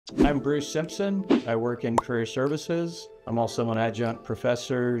I'm Bruce Simpson. I work in career services. I'm also an adjunct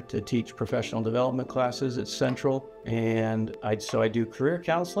professor to teach professional development classes at Central. And I do career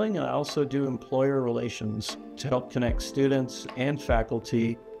counseling, and I also do employer relations to help connect students and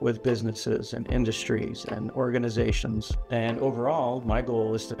faculty with businesses and industries and organizations. And overall, my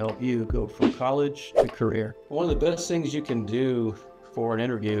goal is to help you go from college to career. One of the best things you can do for an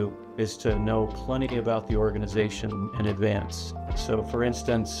interview is to know plenty about the organization in advance. So for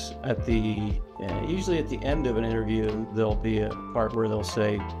instance, usually at the end of an interview, there'll be a part where they'll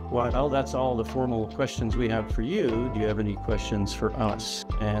say, well, that's all the formal questions we have for you. Do you have any questions for us?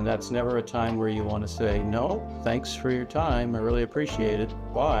 And that's never a time where you want to say, no, thanks for your time. I really appreciate it.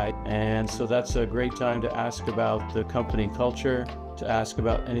 Bye. And so that's a great time to ask about the company culture, to ask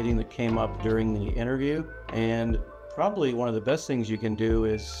about anything that came up during the interview. And probably one of the best things you can do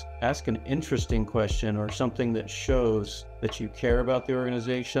is ask an interesting question or something that shows that you care about the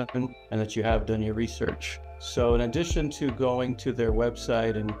organization and that you have done your research. So in addition to going to their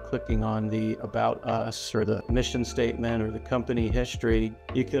website and clicking on the About Us or the mission statement or the company history,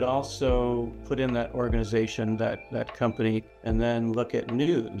 you could also put in that organization, that company, and then look at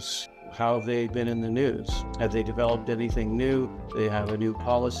news. How have they been in the news? Have they developed anything new? They have a new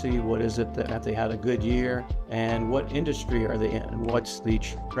policy. What is it that have they had a good year? And what industry are they in? What's the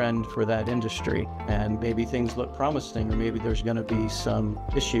trend for that industry? And maybe things look promising, or maybe there's going to be some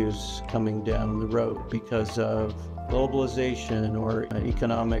issues coming down the road because of globalization or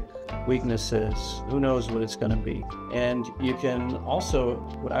economic weaknesses. Who knows what it's going to be? And you can also,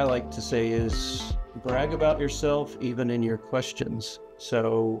 what I like to say is, brag about yourself even in your questions.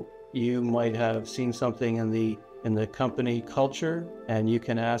 So you might have seen something in the company culture, and you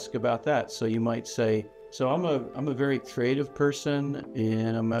can ask about that. So you might say, so I'm a very creative person,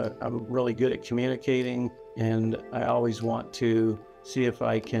 and I'm really good at communicating, and I always want to see if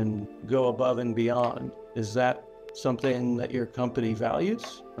I can go above and beyond. Is that something that your company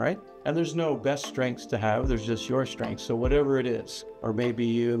values, right? And there's no best strengths to have, there's just your strengths. So whatever it is, or maybe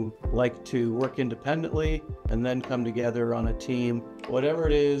you like to work independently and then come together on a team, whatever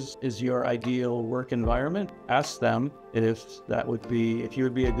it is your ideal work environment, ask them if you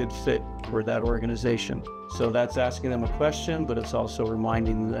would be a good fit for that organization. So that's asking them a question, but it's also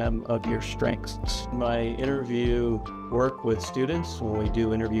reminding them of your strengths. My interview work with students, when we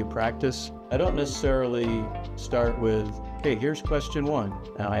do interview practice, I don't necessarily start with, hey, here's question 1.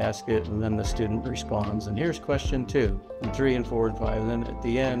 And I ask it, and then the student responds, and here's question 2, and 3 and 4 and 5. And then at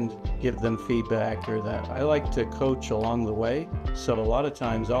the end, give them feedback or that. I like to coach along the way. So a lot of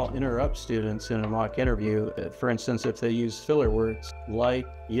times I'll interrupt students in a mock interview. For instance, if they use filler words like,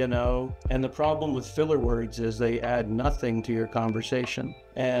 you know, and the problem with filler words is they add nothing to your conversation.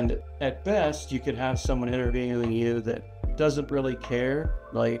 And at best, you could have someone interviewing you that doesn't really care.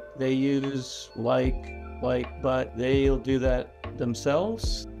 Like they use but they'll do that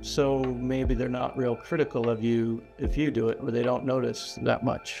themselves. So maybe they're not real critical of you if you do it, or they don't notice that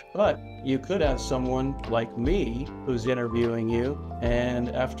much. But you could have someone like me who's interviewing you, and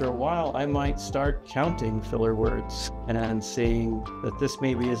after a while, I might start counting filler words and seeing that this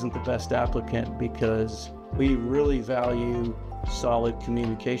maybe isn't the best applicant because we really value solid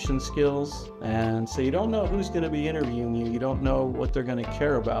communication skills. And so you don't know who's going to be interviewing you. You don't know what they're going to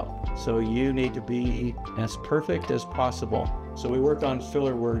care about. So you need to be as perfect as possible. So we work on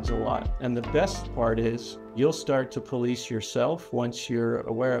filler words a lot. And the best part is you'll start to police yourself once you're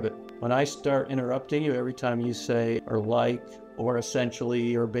aware of it. When I start interrupting you every time you say or like or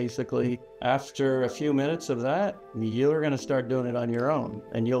essentially or basically, after a few minutes of that, you're going to start doing it on your own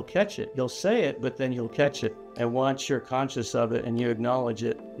and you'll catch it. You'll say it, but then you'll catch it. And once you're conscious of it and you acknowledge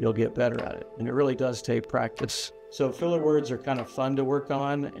it, you'll get better at it. And it really does take practice. So filler words are kind of fun to work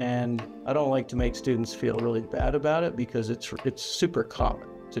on, and I don't like to make students feel really bad about it because it's super common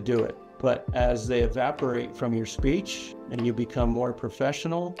to do it. But as they evaporate from your speech and you become more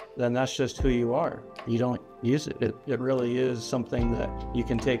professional, then that's just who you are. You don't use it. It really is something that you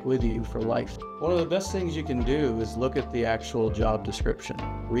can take with you for life. One of the best things you can do is look at the actual job description.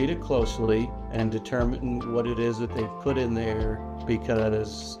 Read it closely and determine what it is that they've put in there,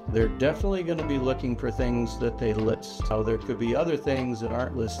 because they're definitely going to be looking for things that they list. So there could be other things that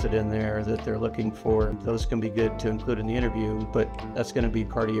aren't listed in there that they're looking for. Those can be good to include in the interview, but that's going to be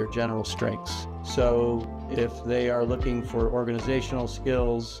part of your general strengths. So if they are looking for organizational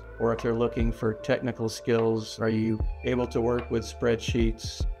skills, or if they're looking for technical skills, are you able to work with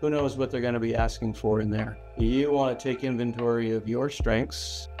spreadsheets? Who knows what they're going to be asking for in there? You want to take inventory of your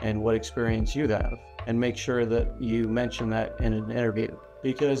strengths and what experience you have, and make sure that you mention that in an interview.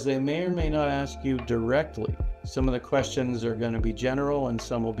 because they may or may not ask you directly. Some of the questions are going to be general and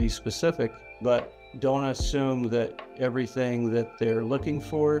some will be specific, but don't assume that everything that they're looking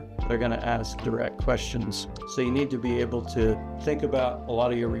for, they're going to ask direct questions. So you need to be able to think about a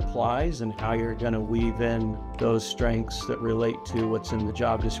lot of your replies and how you're going to weave in those strengths that relate to what's in the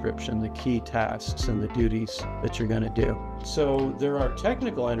job description, the key tasks and the duties that you're going to do. So there are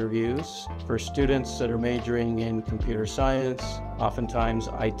technical interviews for students that are majoring in computer science, oftentimes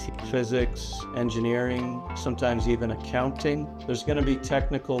IT, physics, engineering, sometimes even accounting. There's going to be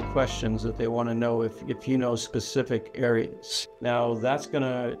technical questions that they want to know if you know specific areas. Now, that's going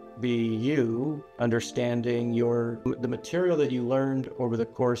to be you understanding the material that you learned over the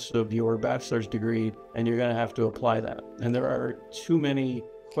course of your bachelor's degree, and you're going to have to apply that. And there are too many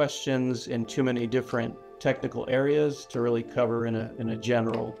questions in too many different technical areas to really cover in a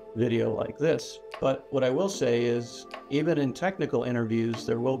general video like this. But what I will say is, even in technical interviews,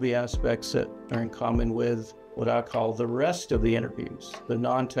 there will be aspects that are in common with what I call the rest of the interviews, the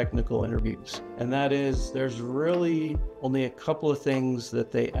non-technical interviews. And that is, there's really only a couple of things that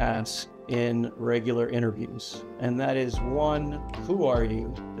they ask in regular interviews. And that is, one, who are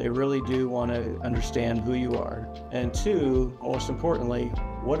you? They really do want to understand who you are. And two, most importantly,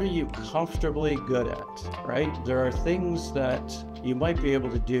 what are you comfortably good at, right? There are things that you might be able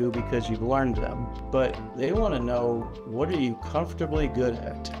to do because you've learned them, but they want to know, what are you comfortably good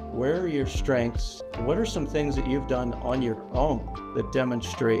at? Where are your strengths? What are some things that you've done on your own that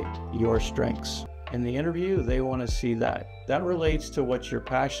demonstrate your strengths? In the interview, they want to see that. That relates to what you're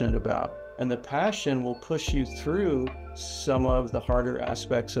passionate about. And the passion will push you through some of the harder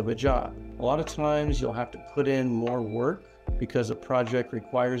aspects of a job. A lot of times you'll have to put in more work because a project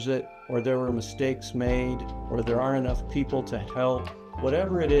requires it, or there were mistakes made, or there aren't enough people to help.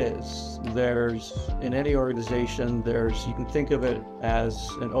 Whatever it is, in any organization, you can think of it as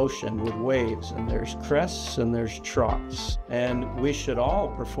an ocean with waves, and there's crests and there's troughs. And we should all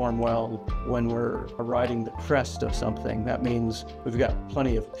perform well when we're riding the crest of something. That means we've got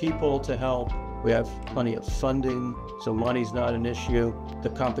plenty of people to help. We have plenty of funding, so money's not an issue. The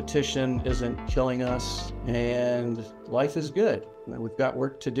competition isn't killing us, and life is good. We've got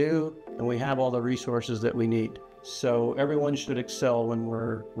work to do, and we have all the resources that we need. So everyone should excel when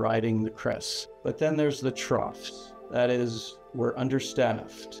we're riding the crests. But then there's the troughs. That is, we're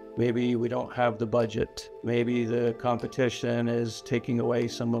understaffed. Maybe we don't have the budget. Maybe the competition is taking away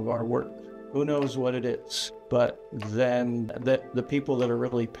some of our work. Who knows what it is? But then the people that are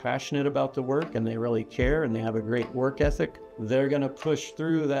really passionate about the work and they really care and they have a great work ethic, they're going to push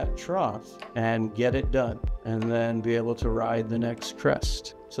through that trough and get it done and then be able to ride the next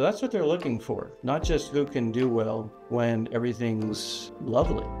crest. So that's what they're looking for. Not just who can do well when everything's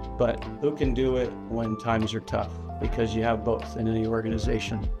lovely, but who can do it when times are tough, because you have both in any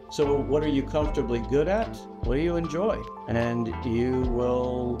organization. So what are you comfortably good at? What do you enjoy? And you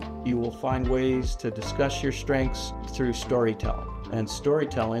will find ways to discuss your strengths through storytelling. And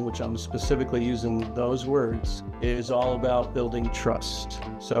storytelling, which I'm specifically using those words, is all about building trust.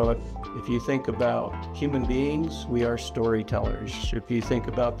 So if you think about human beings, we are storytellers. If you think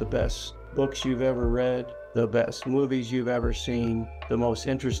about the best books you've ever read, the best movies you've ever seen, the most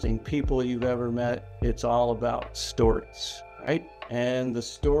interesting people you've ever met, it's all about stories, right? And the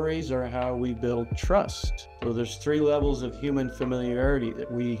stories are how we build trust. So there's 3 levels of human familiarity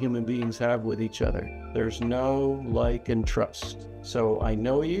that we human beings have with each other. There's know, like, and trust. So I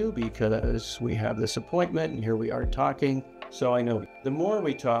know you because we have this appointment and here we are talking. So I know you. The more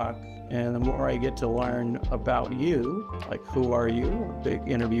we talk and the more I get to learn about you, like who are you, a big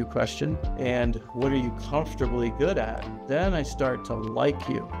interview question, and what are you comfortably good at, then I start to like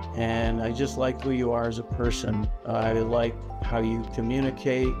you. And I just like who you are as a person. I like how you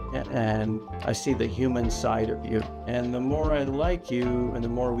communicate, and I see the human side of you. And the more I like you and the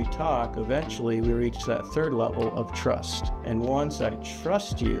more we talk, eventually we reach that 3rd level of trust. And once I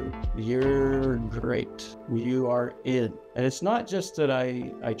trust you, you're great. You are in. And it's not just that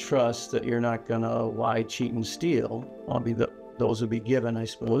I trust that you're not gonna lie, cheat, and steal. Those will be given, I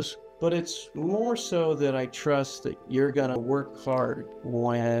suppose. But it's more so that I trust that you're gonna work hard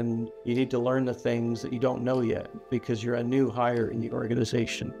when you need to learn the things that you don't know yet because you're a new hire in the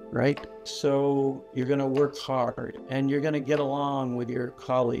organization, right? So you're going to work hard, and you're going to get along with your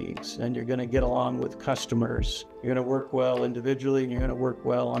colleagues, and you're going to get along with customers. You're going to work well individually, and you're going to work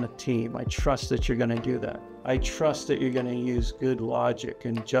well on a team. I trust that you're going to do that. I trust that you're going to use good logic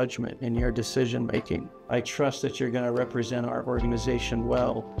and judgment in your decision making. I trust that you're going to represent our organization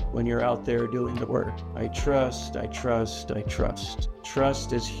well when you're out there doing the work. I trust, I trust, I trust.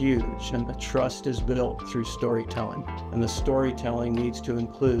 Trust is huge, and the trust is built through storytelling. And the storytelling needs to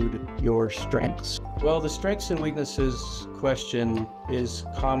include your strengths. Well, the strengths and weaknesses question is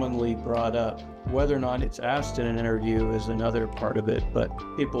commonly brought up. Whether or not it's asked in an interview is another part of it, but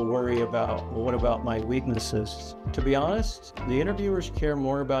people worry about, well, what about my weaknesses? To be honest, the interviewers care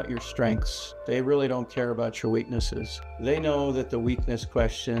more about your strengths. They really don't care about your weaknesses. They know that the weakness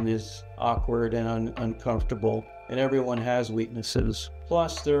question is awkward and uncomfortable, and everyone has weaknesses.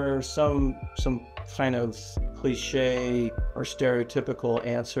 Plus, there are some kind of cliche or stereotypical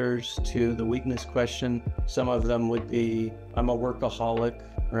answers to the weakness question. Some of them would be, I'm a workaholic,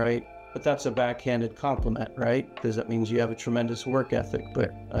 right? But that's a backhanded compliment, right? Because that means you have a tremendous work ethic,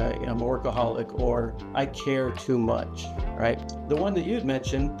 but I'm a workaholic, or I care too much, right? The one that you'd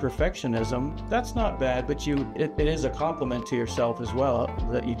mentioned, perfectionism, that's not bad, but it is a compliment to yourself as well,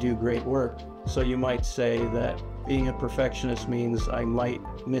 that you do great work. So you might say that being a perfectionist means I might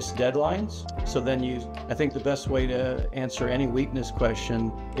miss deadlines. So then I think the best way to answer any weakness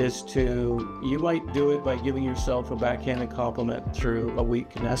question is you might do it by giving yourself a backhanded compliment through a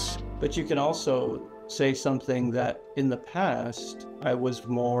weakness, but you can also say something that in the past, I was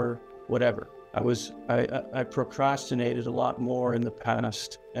more whatever. I procrastinated a lot more in the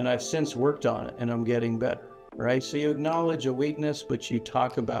past, and I've since worked on it, and I'm getting better, right? So you acknowledge a weakness, but you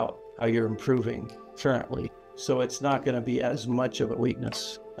talk about how you're improving currently. So it's not going to be as much of a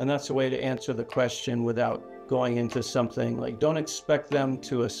weakness. And that's a way to answer the question without going into something like, don't expect them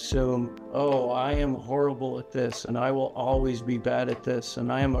to assume, oh, I am horrible at this, and I will always be bad at this,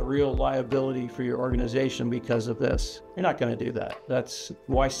 and I am a real liability for your organization because of this. You're not going to do that. That's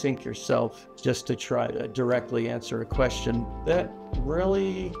why sink yourself just to try to directly answer a question that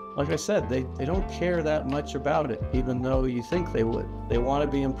really, like I said, they don't care that much about it, even though you think they would. They want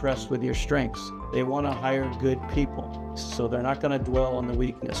to be impressed with your strengths. They want to hire good people, so they're not going to dwell on the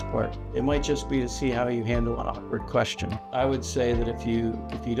weakness part. It might just be to see how you handle an awkward question. I would say that if you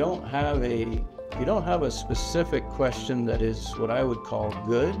don't have a specific question that is what I would call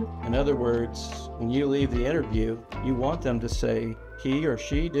good, in other words, when you leave the interview, you want them to say, he or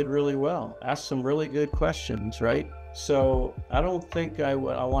she did really well. Ask some really good questions, right? So I don't think I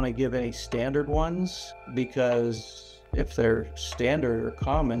want to give any standard ones, because if they're standard or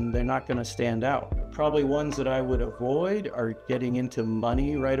common, they're not going to stand out. Probably ones that I would avoid are getting into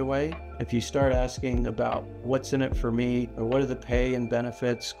money right away. If you start asking about what's in it for me, or what are the pay and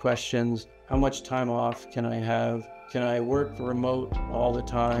benefits questions, how much time off can I have? Can I work remote all the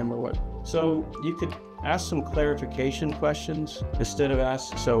time, or what? So you could ask some clarification questions instead of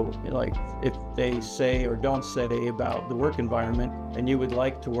like if they say or don't say about the work environment and you would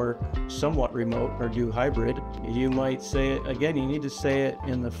like to work somewhat remote or do hybrid, you might say it again. You need to say it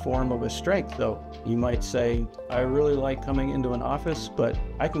in the form of a strength, though. You might say, I really like coming into an office, but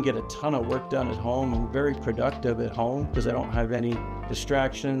I can get a ton of work done at home. I'm very productive at home because I don't have any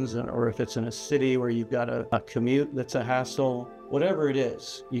distractions, or if it's in a city where you've got a commute that's a hassle. Whatever it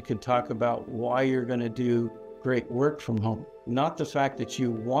is, you can talk about why you're going to do great work from home. Not the fact that you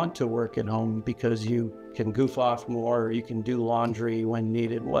want to work at home because you can goof off more, or you can do laundry when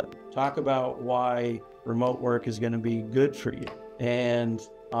needed. Talk about why remote work is going to be good for you. And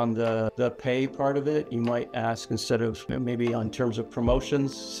on the pay part of it, you might ask, instead of maybe on terms of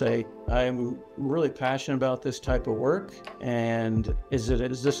promotions, say, I'm really passionate about this type of work, and is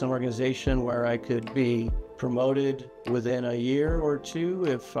this an organization where I could be promoted within a year or two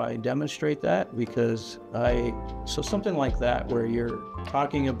if I demonstrate that? So something like that, where you're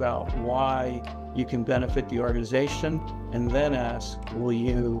talking about why you can benefit the organization, and then ask, will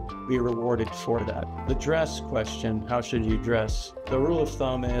you be rewarded for that? The dress question, how should you dress? The rule of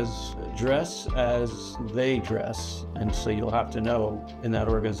thumb is dress as they dress. And so you'll have to know in that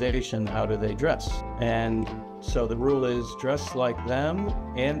organization, how do they dress? And so the rule is dress like them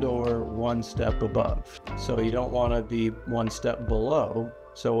and or one step above. So you don't want to be one step below,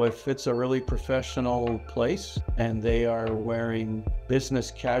 So if it's a really professional place and they are wearing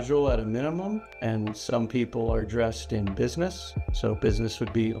business casual at a minimum, and some people are dressed in business, so business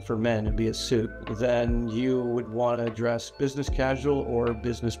would be, for men, it'd be a suit, then you would want to dress business casual or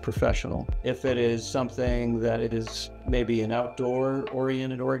business professional. If it is something that it is maybe an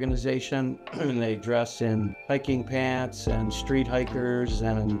outdoor-oriented organization, and they dress in hiking pants and street hikers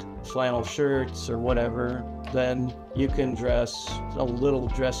and flannel shirts or whatever, then you can dress a little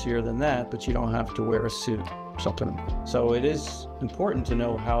dressier than that, but you don't have to wear a suit or something. So it is important to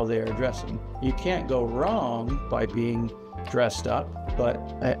know how they are dressing. You can't go wrong by being dressed up, but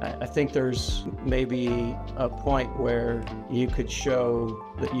I think there's maybe a point where you could show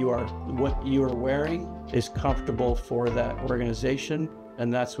that what you are wearing is comfortable for that organization,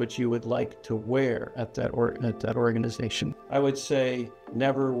 and that's what you would like to wear at that organization. I would say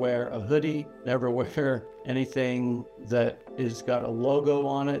never wear a hoodie, never wear anything that is got a logo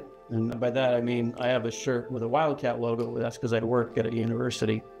on it. And by that, I mean, I have a shirt with a Wildcat logo. That's because I work at a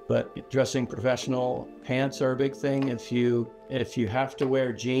university. But dressing professional, pants are a big thing. If you have to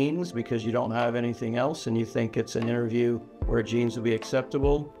wear jeans because you don't have anything else and you think it's an interview where jeans will be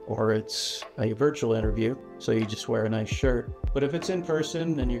acceptable, or it's a virtual interview, so you just wear a nice shirt. But if it's in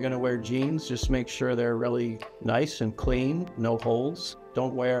person and you're going to wear jeans, just make sure they're really nice and clean, no holes.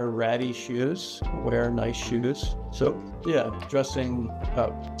 Don't wear ratty shoes, wear nice shoes. So yeah, dressing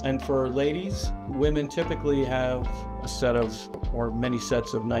up. And for ladies, women typically have a set of, or many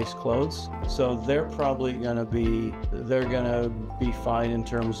sets of nice clothes. So they're probably gonna be fine in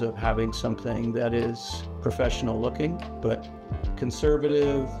terms of having something that is professional looking, but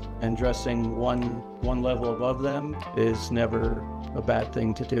conservative and dressing one level above them is never a bad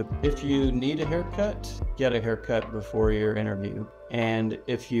thing to do. If you need a haircut, get a haircut before your interview. And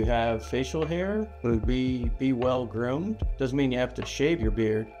if you have facial hair, be well groomed. Doesn't mean you have to shave your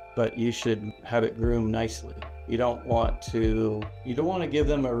beard, but you should have it groomed nicely. You don't want to give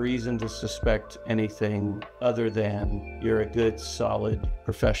them a reason to suspect anything other than you're a good, solid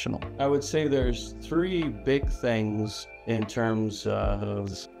professional. I would say there's 3 big things in terms of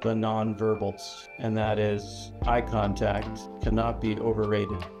the nonverbals, and that is eye contact cannot be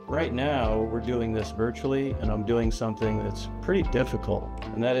overrated. Right now, we're doing this virtually, and I'm doing something that's pretty difficult,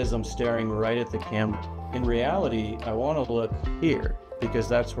 and that is I'm staring right at the camera. In reality, I want to look here, because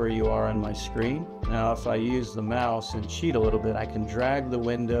that's where you are on my screen. Now, if I use the mouse and cheat a little bit, I can drag the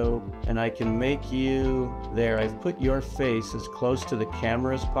window and I can make you there. I've put your face as close to the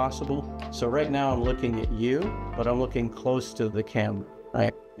camera as possible. So right now I'm looking at you, but I'm looking close to the camera,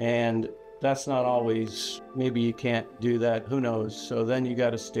 right? And that's not always, maybe you can't do that, who knows? So then you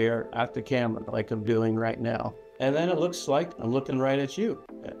got to stare at the camera like I'm doing right now. And then it looks like I'm looking right at you.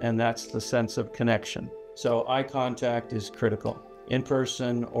 And that's the sense of connection. So eye contact is critical. In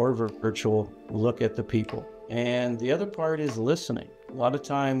person or virtual, look at the people. And the other part is listening. A lot of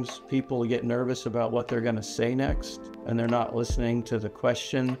times people get nervous about what they're going to say next, and they're not listening to the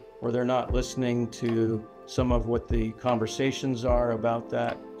question, or they're not listening to some of what the conversations are about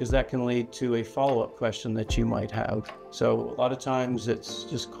that, because that can lead to a follow-up question that you might have. So a lot of times it's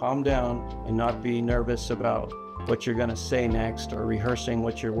just calm down and not be nervous about what you're going to say next or rehearsing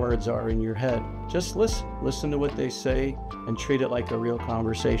what your words are in your head. Just listen to what they say and treat it like a real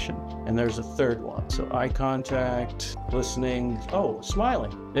conversation. And there's a third one. So eye contact, listening,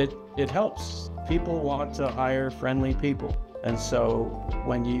 smiling. It helps. People want to hire friendly people. And so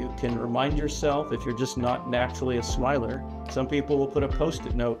when you can remind yourself, if you're just not naturally a smiler, some people will put a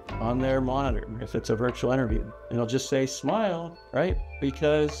Post-it note on their monitor if it's a virtual interview. And it'll just say smile, right?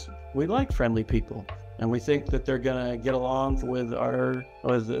 Because we like friendly people. And we think that they're gonna get along with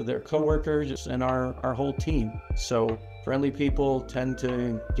their coworkers and our whole team. So friendly people tend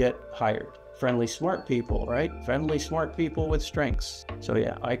to get hired. Friendly, smart people, right? Friendly, smart people with strengths. So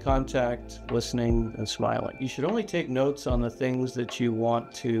yeah, eye contact, listening, and smiling. You should only take notes on the things that you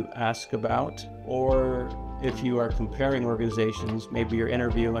want to ask about, or if you are comparing organizations, maybe you're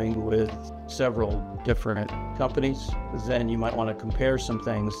interviewing with several different companies, then you might want to compare some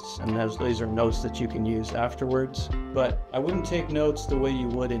things, and these are notes that you can use afterwards. But I wouldn't take notes the way you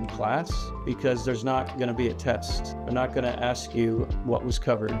would in class, because there's not going to be a test. They're not going to ask you what was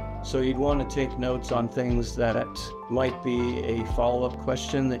covered. So you'd want to take notes on things that might be a follow-up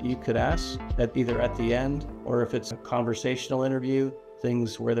question that you could ask either at the end, or if it's a conversational interview,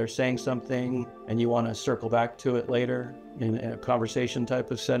 things where they're saying something and you want to circle back to it later in a conversation type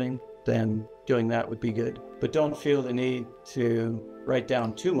of setting, then doing that would be good. But don't feel the need to write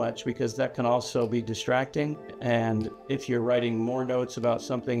down too much, because that can also be distracting. And if you're writing more notes about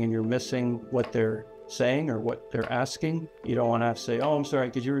something and you're missing what they're saying or what they're asking. You don't want to have to say, oh, I'm sorry,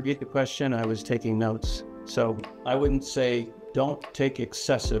 could you repeat the question? I was taking notes. So I wouldn't say don't take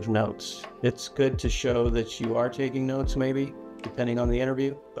excessive notes. It's good to show that you are taking notes maybe, depending on the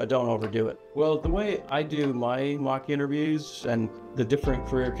interview, but don't overdo it. Well, the way I do my mock interviews, and the different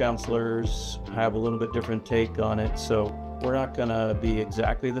career counselors have a little bit different take on it, so we're not going to be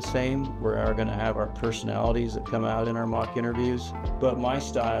exactly the same. We are going to have our personalities that come out in our mock interviews. But my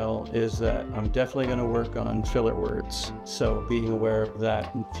style is that I'm definitely going to work on filler words. So being aware of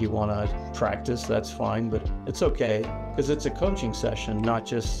that, if you want to practice, that's fine, but it's okay because it's a coaching session, you're not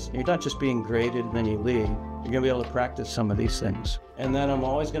just being graded and then you leave. You're going to be able to practice some of these things. And then I'm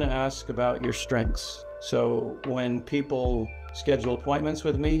always going to ask about your strengths. So when people schedule appointments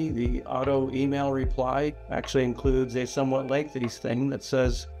with me, the auto email reply actually includes a somewhat lengthy thing that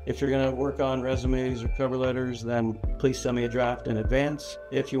says, if you're going to work on resumes or cover letters, then please send me a draft in advance.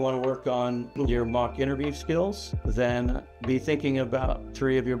 If you want to work on your mock interview skills, then be thinking about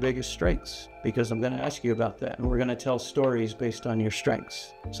 3 of your biggest strengths, because I'm going to ask you about that. And we're going to tell stories based on your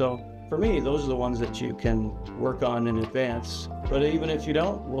strengths. So for me, those are the ones that you can work on in advance. But even if you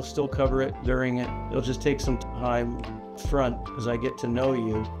don't, we'll still cover it during it. It'll just take some time front as I get to know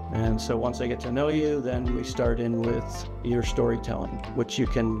you. And so once I get to know you, then we start in with your storytelling, which you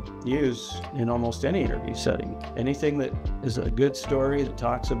can use in almost any interview setting. Anything that is a good story that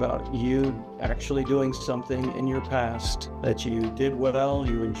talks about you actually doing something in your past that you did well,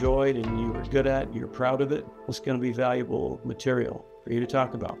 you enjoyed, and you were good at, you're proud of it, it's going to be valuable material for you to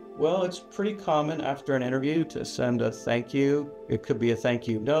talk about. Well, it's pretty common after an interview to send a thank you. It could be a thank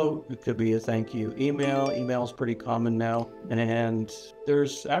you note. It could be a thank you email. Email's pretty common now. And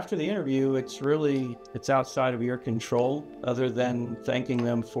after the interview, it's outside of your control other than thanking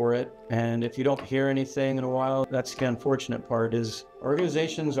them for it. And if you don't hear anything in a while, that's the unfortunate part, is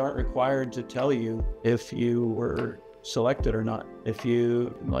organizations aren't required to tell you if you were selected or not.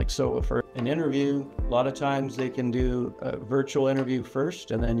 So for an interview, a lot of times they can do a virtual interview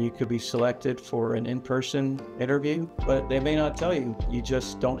first, and then you could be selected for an in-person interview, but they may not tell you. You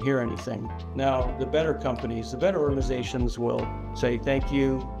just don't hear anything. Now, the better companies, the better organizations will say thank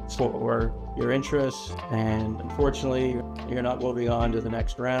you for your interest, and unfortunately, you're not moving on to the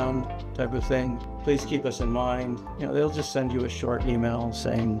next round type of thing. Please keep us in mind. They'll just send you a short email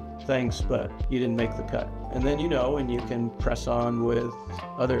saying thanks, but you didn't make the cut. And then and you can press on with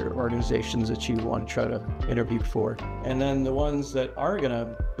other organizations that you want to try to interview for. And then the ones that are going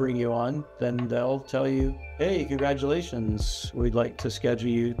to bring you on, then they'll tell you, hey, congratulations, we'd like to schedule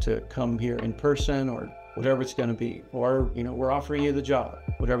you to come here in person, or whatever it's going to be, or we're offering you the job,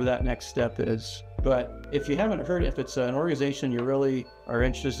 whatever that next step is. But if you haven't heard, if it's an organization you really are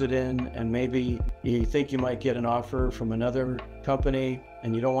interested in, and maybe you think you might get an offer from another company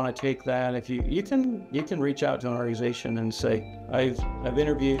and you don't want to take that, if you can reach out to an organization and say, I've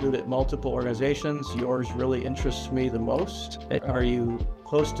interviewed at multiple organizations, yours really interests me the most. Are you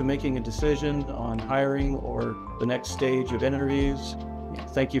close to making a decision on hiring or the next stage of interviews?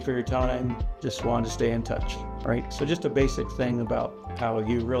 Thank you for your time. Just wanted to stay in touch. All right. So just a basic thing about how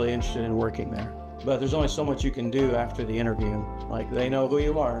you're really interested in working there. But there's only so much you can do after the interview. Like, they know who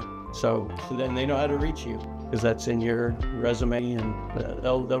you are. So then they know how to reach you, because that's in your resume, and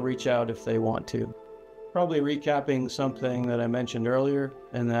they'll reach out if they want to. Probably recapping something that I mentioned earlier,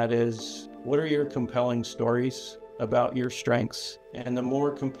 and that is, what are your compelling stories about your strengths? And the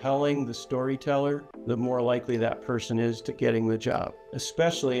more compelling the storyteller, the more likely that person is to getting the job,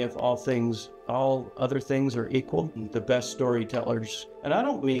 especially if all other things are equal. The best storytellers, and I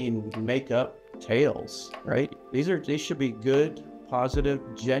don't mean make up tales, right? These should be good, positive,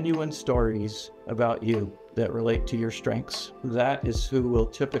 genuine stories about you that relate to your strengths. That is who will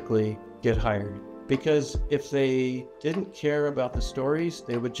typically get hired. Because if they didn't care about the stories,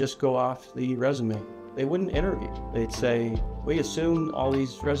 they would just go off the resume. They wouldn't interview. They'd say, we assume all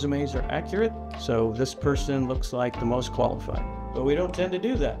these resumes are accurate, so this person looks like the most qualified. But we don't tend to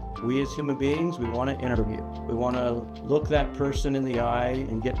do that. We as human beings, we want to interview. We want to look that person in the eye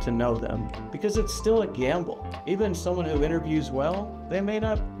and get to know them, because it's still a gamble. Even someone who interviews well, they may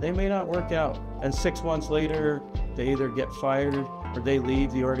not work out. And 6 months later, they either get fired or they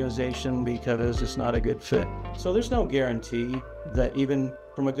leave the organization because it's not a good fit. So there's no guarantee that even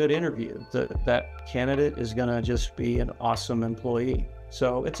from a good interview, that candidate is going to just be an awesome employee.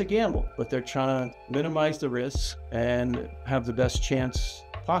 So it's a gamble, but they're trying to minimize the risks and have the best chance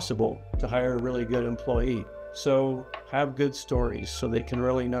possible to hire a really good employee. So have good stories so they can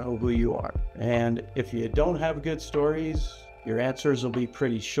really know who you are. And if you don't have good stories, your answers will be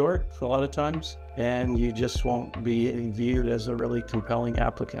pretty short a lot of times, and you just won't be viewed as a really compelling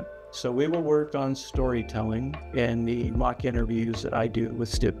applicant. So we will work on storytelling in the mock interviews that I do with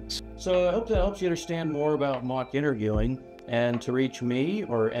students. So I hope that helps you understand more about mock interviewing. And to reach me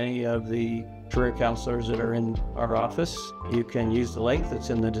or any of the career counselors that are in our office, you can use the link that's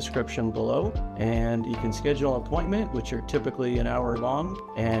in the description below, and you can schedule an appointment, which are typically an hour long,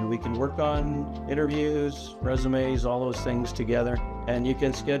 and we can work on interviews, resumes, all those things together. And you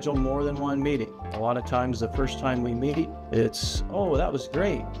can schedule more than one meeting. A lot of times the first time we meet, it's, oh, that was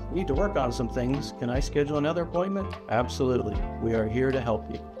great. We need to work on some things. Can I schedule another appointment? Absolutely. We are here to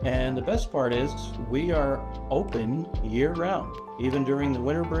help you. And the best part is we are open year-round, even during the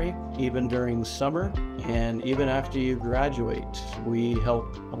winter break, even during summer, and even after you graduate. We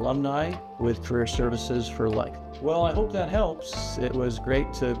help alumni with career services for life. Well, I hope that helps. It was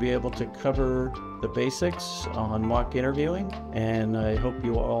great to be able to cover the basics on mock interviewing, and I hope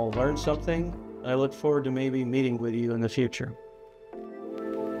you all learned something. I look forward to maybe meeting with you in the future.